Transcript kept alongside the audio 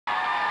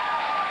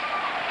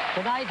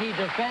Tonight he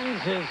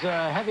defends his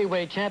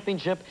heavyweight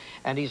championship,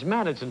 and he's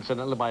managed,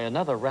 incidentally, by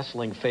another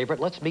wrestling favorite.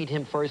 Let's meet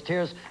him first.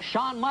 Here's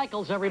Shawn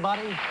Michaels,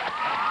 everybody.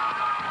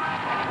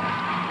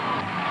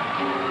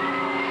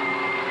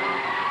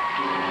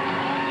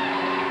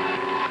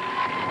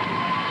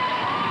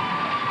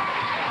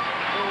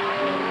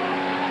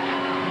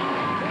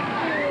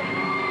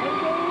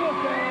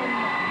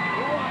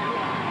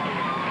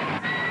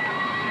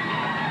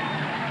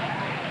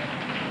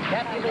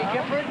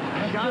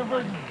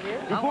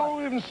 Before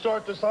we even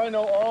start this, I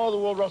know all the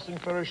World Wrestling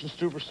Federation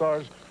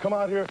superstars come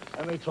out here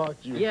and they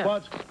talk to you. Yeah.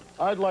 But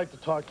I'd like to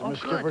talk to Miss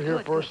Skipper here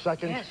for a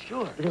second. Yes,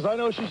 sure. Because I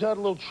know she's had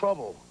a little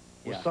trouble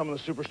with some of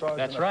the superstars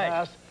in the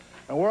past.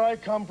 And where I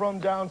come from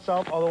down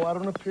south, although I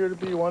don't appear to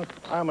be one,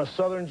 I'm a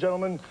southern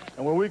gentleman.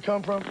 And where we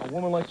come from, a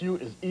woman like you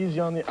is easy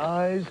on the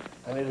eyes,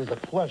 and it is a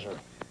pleasure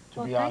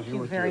to be out here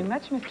with you. Thank you very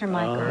much, Mr.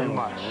 Michael. Very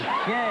much.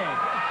 Okay.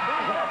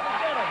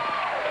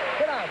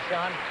 Get out,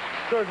 Shawn.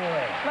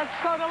 Certainly. Let's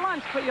go to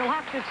lunch, but you'll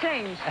have to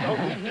change. No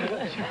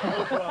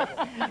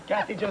problem.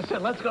 Kathie just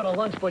said, let's go to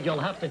lunch, but you'll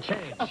have to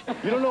change.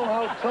 You don't know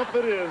how tough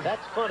it is.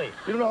 That's funny.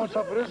 You don't know how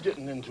tough it is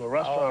getting into a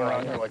restaurant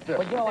around here like this.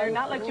 But, you know, They're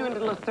not let you into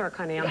the cirque,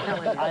 honey, I'm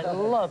telling you. I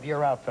love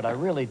your outfit. I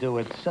really do.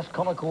 It's just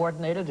color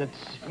coordinated.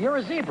 You're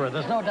a zebra.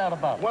 There's no doubt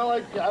about it. Well,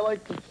 I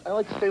like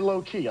to stay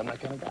low key. I'm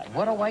that kind of guy.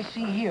 What do I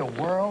see here?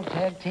 World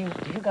Tag Team.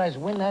 Did you guys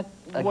win that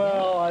again?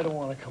 Well, I don't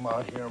want to come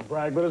out here and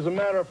brag, but as a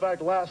matter of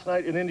fact, last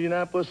night in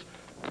Indianapolis,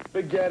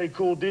 Big Daddy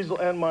Cool Diesel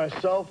and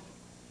myself,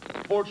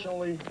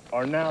 fortunately,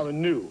 are now the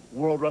new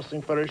World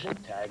Wrestling Federation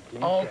Tag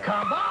Team. Oh,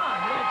 come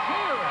on! Let's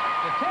hear it.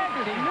 The tag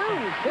team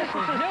news. This is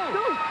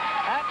news.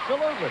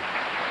 Absolutely.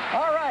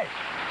 All right.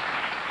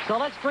 So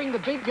let's bring the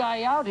big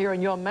guy out here,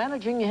 and you're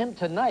managing him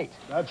tonight.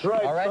 That's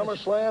right. All right.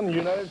 SummerSlam, the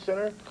United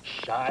Center,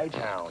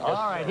 Chi-Town. Yes,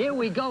 All right, here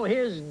we go.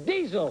 Here's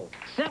Diesel,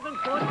 7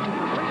 foot, 350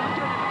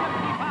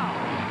 pounds.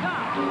 Now.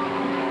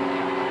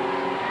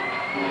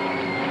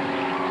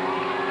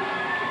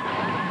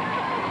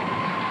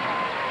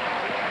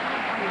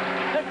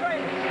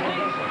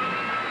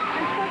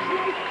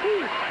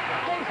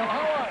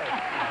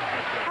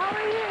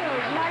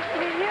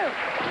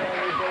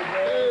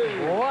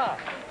 Wow.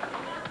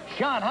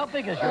 Shawn, how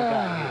big is your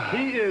guy?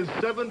 He is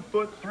 7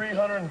 foot,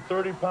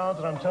 330 pounds,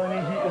 and I'm telling you,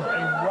 he is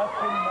a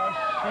wrecking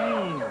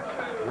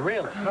machine.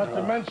 Really? Not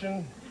to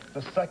mention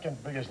the second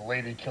biggest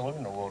lady killer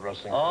in the World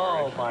Wrestling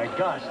Oh, Federation. my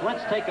gosh.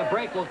 Let's take a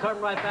break. We'll come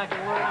right back and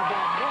learn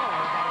about more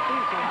about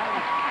Diesel.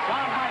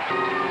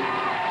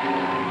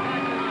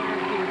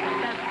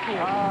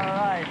 All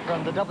right,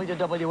 from the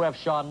WWF,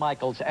 Shawn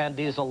Michaels and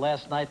Diesel.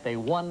 Last night, they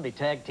won the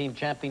Tag Team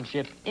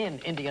Championship in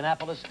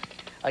Indianapolis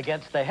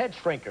against the Head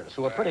Shrinkers,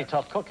 who are pretty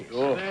tough cookies.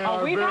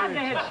 Oh, we've had the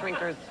Head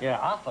Shrinkers.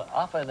 Yeah,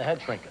 Alpha and the Head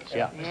Shrinkers,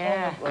 yeah.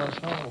 Yeah. Well,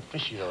 it's not a little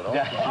fishy, though, no?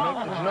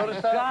 Yeah. Did you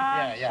notice that?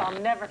 Gosh, Yeah. I'll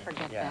never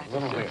forget Yeah, that. a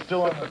little weird. It's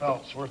still on the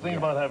belts. We're thinking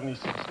about having these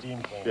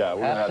steam cleaned. Yeah,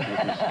 we're going to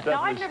have to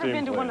Now, I've never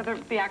been to one of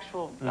the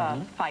actual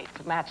fights,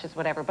 matches,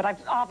 whatever, but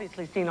I've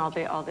obviously seen all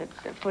the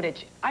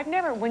footage. I've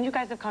never, when you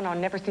guys have come on,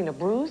 never seen a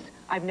bruise.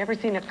 I've never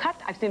seen a cut.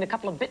 I've seen a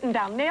couple of bitten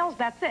down nails.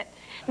 That's it.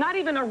 Not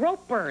even a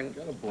rope burn.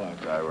 Got a black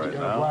guy right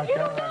now. You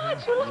look good.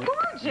 You look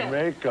gorgeous.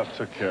 Makeup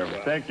took care of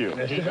it. Thank you.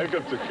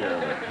 Makeup took care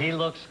of it. He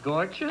looks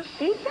gorgeous.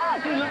 He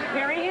does. He looks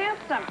very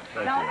handsome.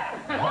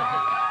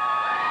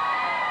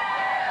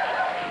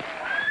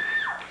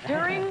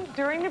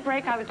 During the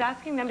break, I was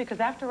asking them, because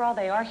after all,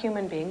 they are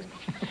human beings,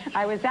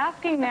 I was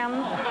asking them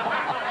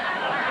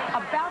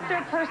about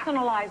their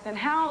personal lives and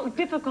how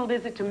difficult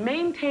is it to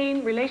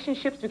maintain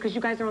relationships, because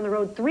you guys are on the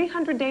road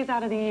 300 days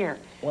out of the year.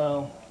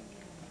 Well,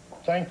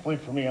 thankfully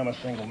for me, I'm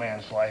a single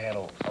man, so I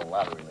handle a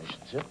lot of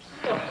relationships.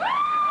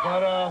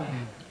 But,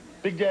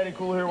 Big Daddy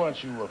Cool here, why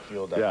don't you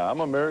field that? Yeah, I'm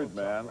a married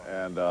man,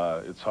 and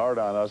it's hard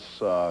on us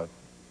to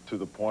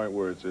the point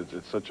where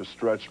it's such a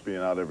stretch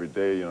being out every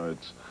day. You know,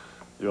 it's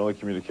your only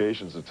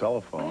communication's the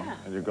telephone,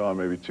 and you're gone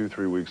maybe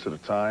 2-3 weeks at a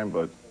time.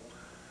 But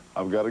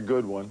I've got a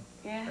good one.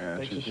 Yeah.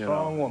 And Takes she's, a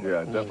strong woman.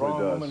 Yeah, it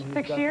definitely does.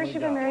 6 years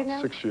you've been married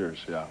now? 6 years,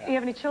 yeah. You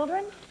have any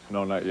children?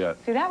 No, not yet.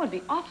 See, that would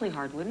be awfully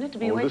hard, wouldn't it, to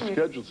be Well, away this from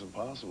your... schedule's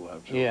impossible to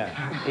have children.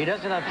 Yeah. He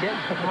doesn't have kids.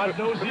 God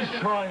knows he's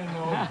trying,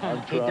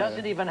 though. He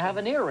doesn't even have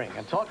an earring.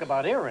 And talk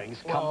about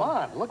earrings. Come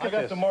on, look at this.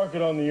 I got the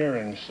market on the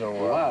earrings, so...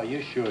 Wow,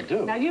 you sure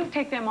do. Now, you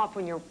take them off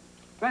when you're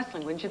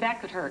wrestling, wouldn't you? That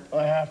could hurt.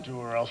 I have to,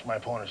 or else my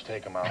opponents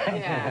take them out.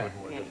 Yeah.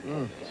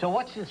 So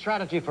what's the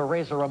strategy for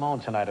Razor Ramon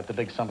tonight at the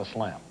big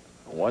SummerSlam?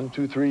 1,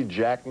 2, 3,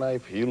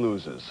 jackknife, he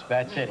loses.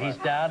 That's it. He's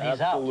down, he's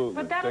out. Absolutely.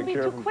 But that'll Take be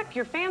care too of him. quick.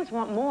 Your fans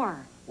want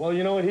more. Well,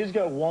 you know what? He's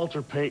got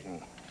Walter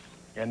Payton.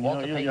 And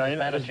Walter Payton's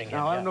managing him,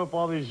 Now, I yeah. don't know if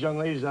all these young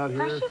ladies out here...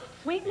 Precious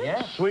sweetness?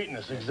 Yeah.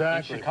 Sweetness,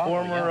 exactly. Chicago,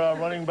 Former yeah.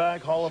 running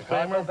back, Hall of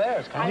Chicago Famer.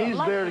 Bears. And he's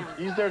love there, him.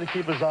 he's there to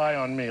keep his eye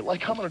on me.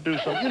 Like, I'm going to do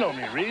something. You know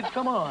me, Reed.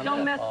 Come on.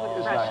 Don't mess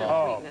with precious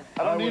sweetness.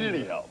 I don't need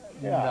any help.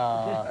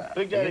 Yeah.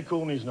 Big Daddy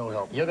Cool needs no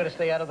help. You're going to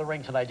stay out of the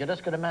ring tonight. You're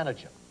just going to manage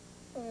him.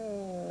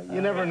 You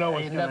never know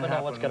what's You going to never happen.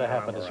 know what's going to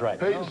happen. Is right.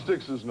 Peyton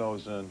sticks his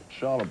nose in.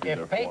 Sean will be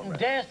there If for Peyton me.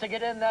 dares to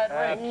get in that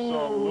ring...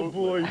 Oh,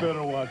 boy, you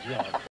better watch out.